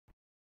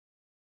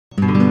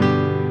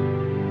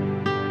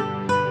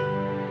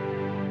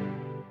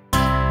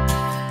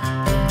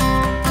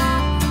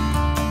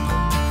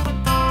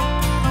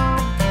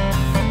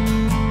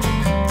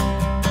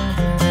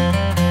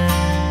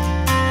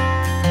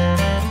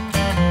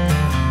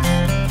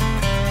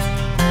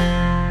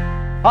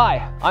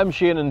Hi, I'm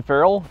Shannon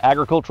Farrell,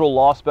 Agricultural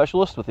Law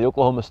Specialist with the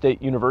Oklahoma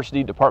State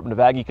University Department of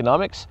Ag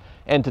Economics,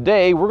 and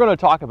today we're going to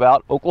talk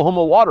about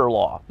Oklahoma water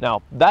law.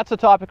 Now, that's a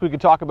topic we could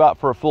talk about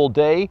for a full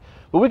day,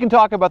 but we can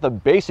talk about the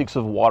basics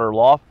of water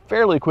law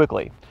fairly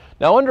quickly.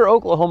 Now, under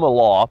Oklahoma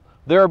law,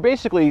 there are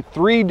basically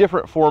three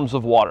different forms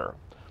of water.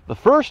 The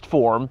first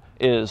form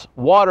is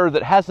water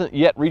that hasn't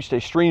yet reached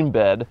a stream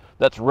bed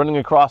that's running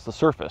across the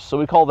surface. So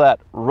we call that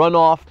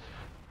runoff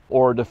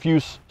or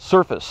diffuse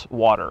surface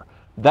water.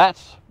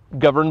 That's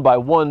governed by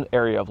one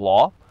area of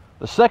law.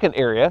 The second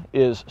area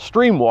is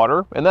stream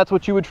water, and that's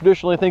what you would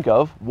traditionally think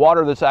of,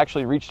 water that's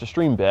actually reached a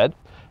stream bed.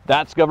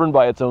 That's governed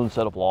by its own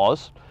set of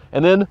laws.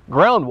 And then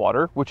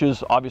groundwater, which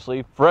is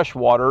obviously fresh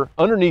water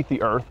underneath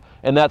the earth,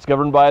 and that's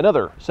governed by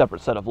another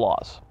separate set of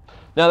laws.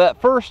 Now,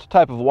 that first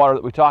type of water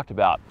that we talked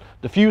about,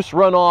 diffuse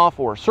runoff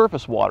or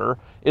surface water,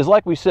 is,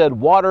 like we said,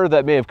 water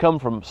that may have come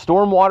from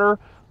storm water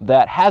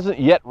that hasn't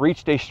yet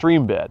reached a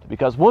stream bed,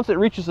 because once it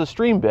reaches a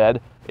stream bed,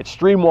 it's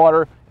stream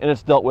water and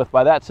it's dealt with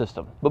by that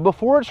system. But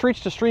before it's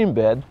reached a stream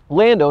bed,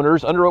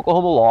 landowners under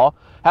Oklahoma law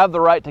have the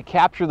right to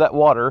capture that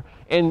water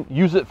and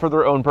use it for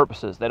their own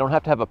purposes. They don't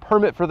have to have a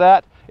permit for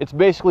that. It's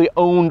basically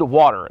owned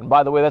water. And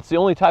by the way, that's the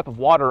only type of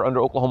water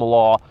under Oklahoma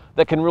law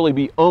that can really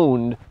be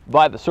owned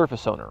by the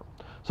surface owner.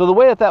 So the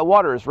way that that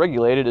water is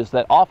regulated is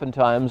that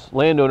oftentimes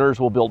landowners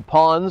will build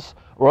ponds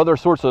or other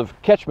sorts of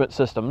catchment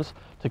systems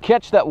to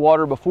catch that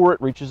water before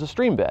it reaches a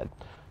stream bed.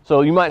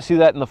 So you might see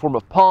that in the form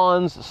of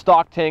ponds,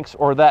 stock tanks,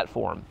 or that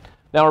form.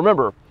 Now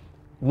remember,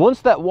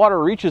 once that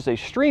water reaches a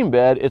stream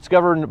bed, it's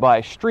governed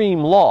by stream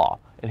law.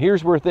 And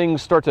here's where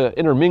things start to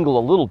intermingle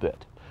a little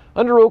bit.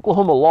 Under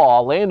Oklahoma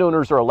law,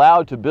 landowners are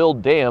allowed to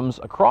build dams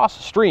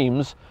across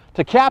streams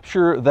to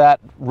capture that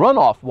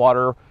runoff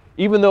water,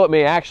 even though it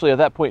may actually at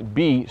that point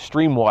be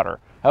stream water.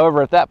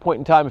 However, at that point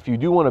in time, if you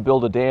do want to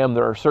build a dam,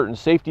 there are certain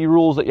safety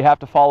rules that you have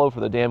to follow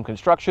for the dam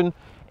construction,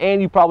 and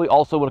you probably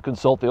also want to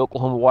consult the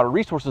Oklahoma Water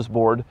Resources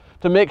Board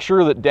to make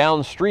sure that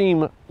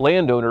downstream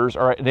landowners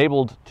are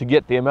enabled to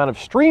get the amount of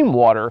stream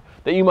water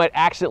that you might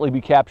accidentally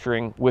be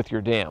capturing with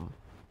your dam.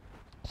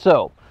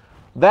 So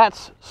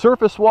that's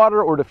surface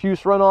water or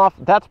diffuse runoff.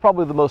 That's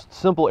probably the most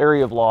simple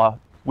area of law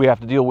we have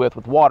to deal with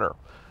water.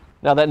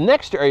 Now, that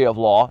next area of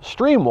law,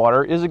 stream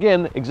water, is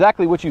again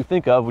exactly what you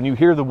think of when you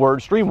hear the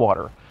word stream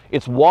water.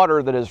 It's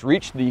water that has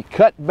reached the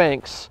cut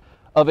banks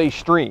of a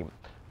stream.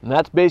 And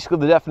that's basically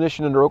the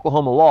definition under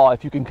Oklahoma law.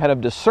 If you can kind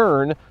of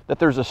discern that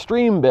there's a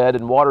stream bed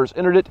and water's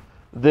entered it,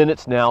 then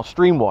it's now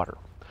stream water.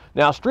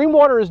 Now, stream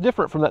water is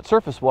different from that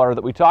surface water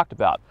that we talked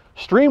about.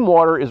 Stream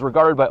water is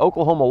regarded by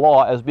Oklahoma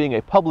law as being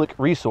a public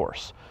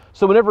resource.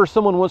 So whenever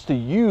someone wants to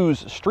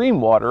use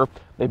stream water,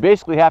 they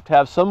basically have to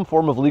have some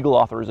form of legal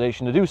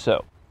authorization to do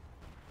so.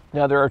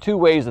 Now, there are two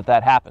ways that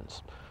that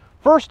happens.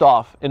 First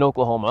off, in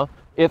Oklahoma,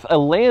 if a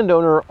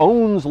landowner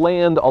owns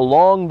land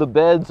along the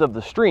beds of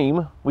the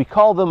stream, we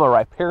call them a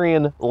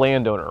riparian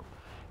landowner.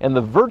 And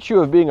the virtue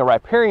of being a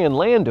riparian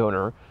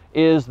landowner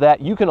is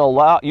that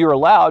you're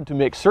allowed to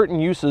make certain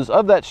uses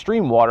of that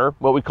stream water,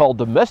 what we call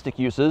domestic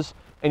uses,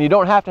 and you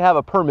don't have to have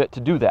a permit to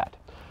do that.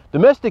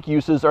 Domestic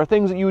uses are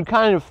things that you would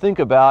kind of think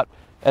about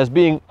as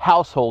being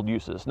household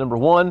uses. Number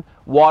one,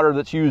 water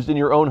that's used in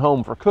your own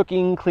home for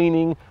cooking,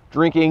 cleaning,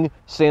 drinking,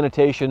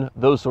 sanitation,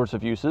 those sorts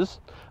of uses.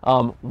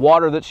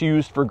 Water that's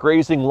used for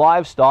grazing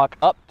livestock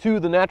up to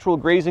the natural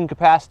grazing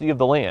capacity of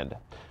the land.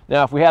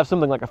 Now, if we have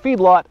something like a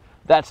feedlot,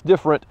 that's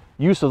different.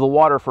 Use of the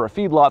water for a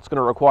feedlot is going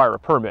to require a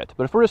permit.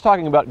 But if we're just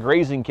talking about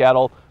grazing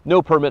cattle,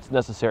 no permit's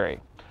necessary.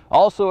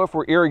 Also, if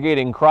we're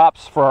irrigating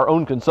crops for our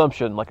own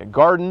consumption, like a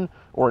garden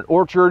or an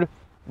orchard,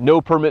 no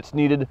permits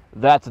needed.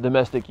 That's a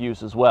domestic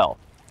use as well.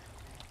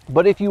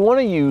 But if you want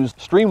to use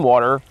stream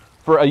water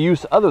for a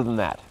use other than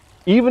that,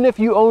 even if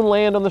you own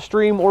land on the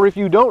stream or if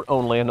you don't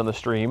own land on the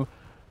stream,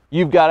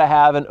 you've got to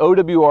have an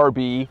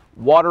OWRB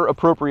water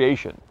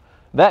appropriation.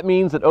 That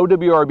means that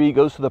OWRB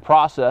goes through the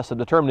process of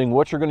determining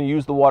what you're going to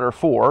use the water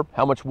for,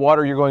 how much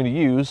water you're going to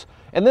use,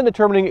 and then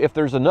determining if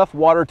there's enough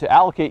water to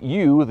allocate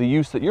you the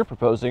use that you're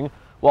proposing,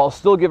 while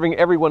still giving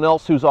everyone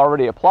else who's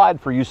already applied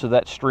for use of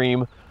that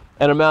stream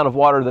an amount of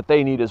water that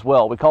they need as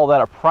well. We call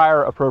that a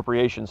prior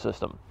appropriation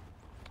system.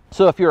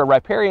 So if you're a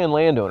riparian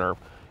landowner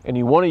and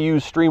you want to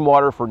use stream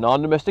water for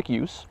non-domestic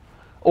use,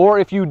 or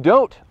if you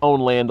don't own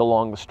land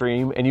along the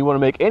stream and you want to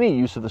make any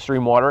use of the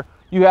stream water,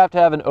 you have to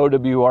have an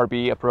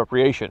OWRB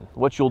appropriation.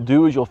 What you'll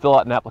do is you'll fill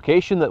out an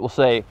application that will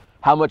say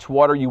how much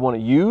water you want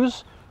to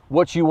use,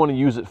 what you want to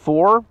use it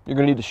for. You're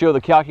going to need to show the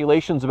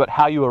calculations about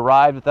how you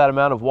arrived at that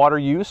amount of water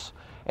use.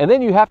 And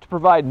then you have to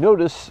provide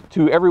notice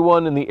to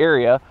everyone in the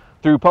area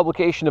through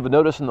publication of a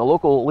notice in the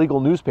local legal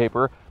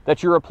newspaper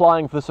that you're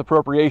applying for this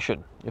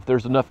appropriation. If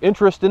there's enough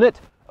interest in it,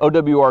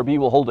 OWRB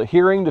will hold a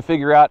hearing to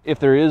figure out if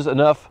there is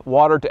enough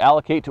water to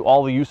allocate to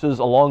all the uses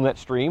along that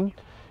stream.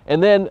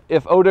 And then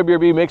if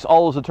OWRB makes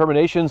all those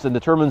determinations and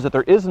determines that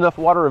there is enough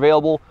water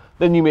available,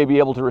 then you may be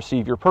able to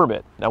receive your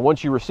permit. Now,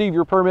 once you receive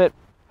your permit,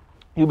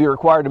 you'll be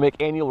required to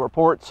make annual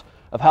reports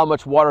of how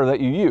much water that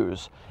you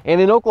use.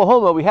 And in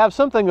Oklahoma, we have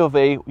something of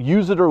a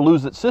use it or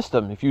lose it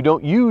system. If you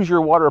don't use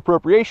your water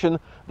appropriation,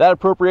 that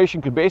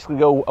appropriation could basically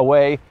go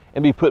away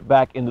and be put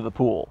back into the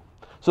pool.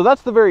 So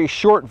that's the very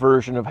short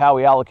version of how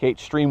we allocate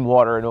stream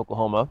water in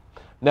Oklahoma.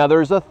 Now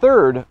there's a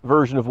third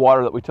version of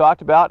water that we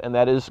talked about, and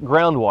that is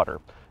groundwater.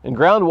 And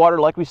groundwater,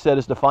 like we said,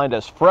 is defined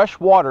as fresh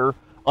water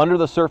under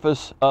the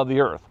surface of the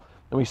earth.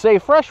 And we say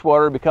fresh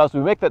water because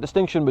we make that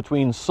distinction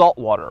between salt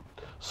water.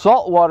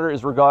 Salt water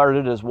is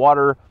regarded as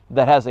water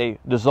that has a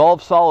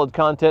dissolved solid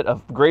content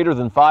of greater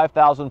than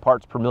 5,000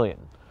 parts per million.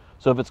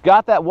 So if it's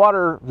got that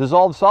water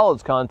dissolved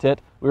solids content,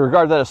 we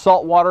regard that as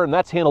salt water, and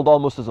that's handled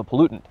almost as a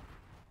pollutant.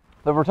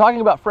 But if we're talking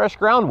about fresh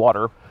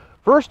groundwater,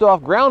 first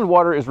off,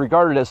 groundwater is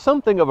regarded as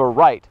something of a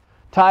right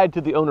tied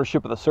to the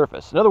ownership of the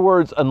surface. In other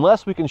words,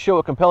 unless we can show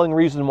a compelling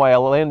reason why a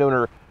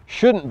landowner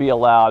shouldn't be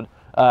allowed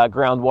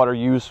groundwater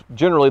use,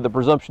 generally the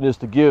presumption is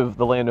to give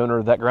the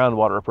landowner that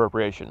groundwater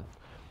appropriation.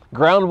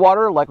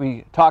 Groundwater, like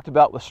we talked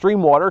about with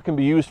stream water, can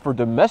be used for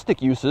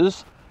domestic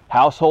uses,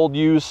 household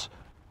use,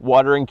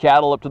 watering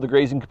cattle up to the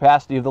grazing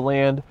capacity of the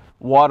land,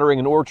 watering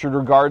an orchard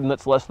or garden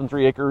that's less than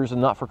 3 acres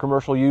and not for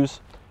commercial use,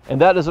 and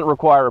that doesn't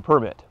require a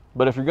permit.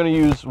 But if you're going to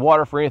use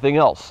water for anything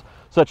else,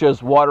 such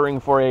as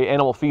watering for an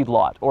animal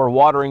feedlot or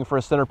watering for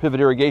a center pivot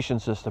irrigation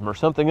system or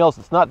something else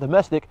that's not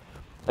domestic,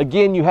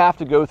 again, you have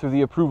to go through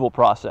the approval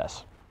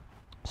process.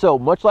 So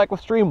much like with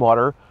stream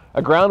water,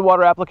 a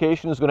groundwater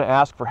application is going to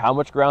ask for how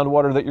much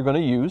groundwater that you're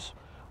going to use,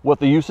 what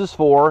the use is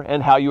for,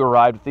 and how you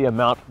arrived at the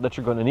amount that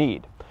you're going to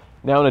need.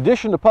 Now, in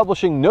addition to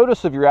publishing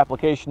notice of your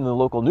application in the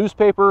local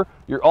newspaper,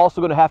 you're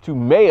also going to have to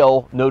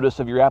mail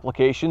notice of your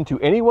application to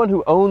anyone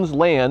who owns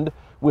land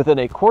within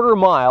a quarter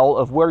mile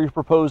of where your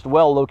proposed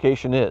well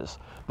location is.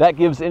 That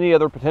gives any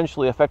other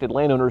potentially affected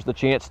landowners the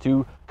chance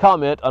to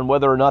comment on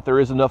whether or not there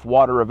is enough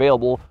water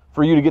available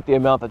for you to get the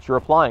amount that you're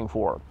applying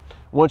for.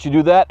 Once you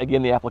do that,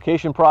 again, the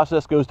application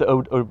process goes to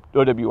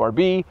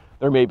OWRB.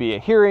 There may be a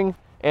hearing,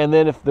 and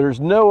then if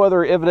there's no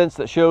other evidence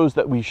that shows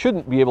that we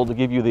shouldn't be able to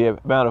give you the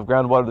amount of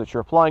groundwater that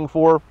you're applying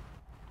for,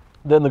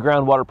 then the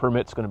groundwater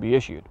permit is going to be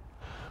issued.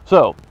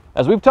 So,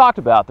 as we've talked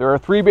about, there are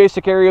 3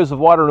 basic areas of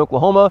water in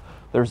Oklahoma.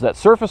 There's that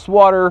surface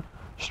water,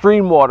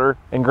 stream water,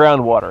 and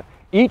groundwater.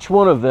 Each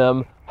one of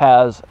them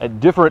has a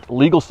different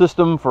legal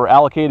system for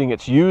allocating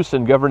its use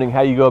and governing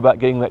how you go about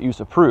getting that use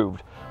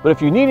approved. But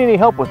if you need any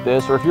help with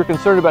this, or if you're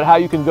concerned about how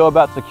you can go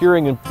about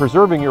securing and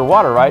preserving your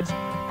water rights,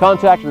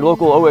 contact your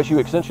local OSU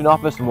Extension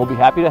office and we'll be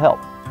happy to help.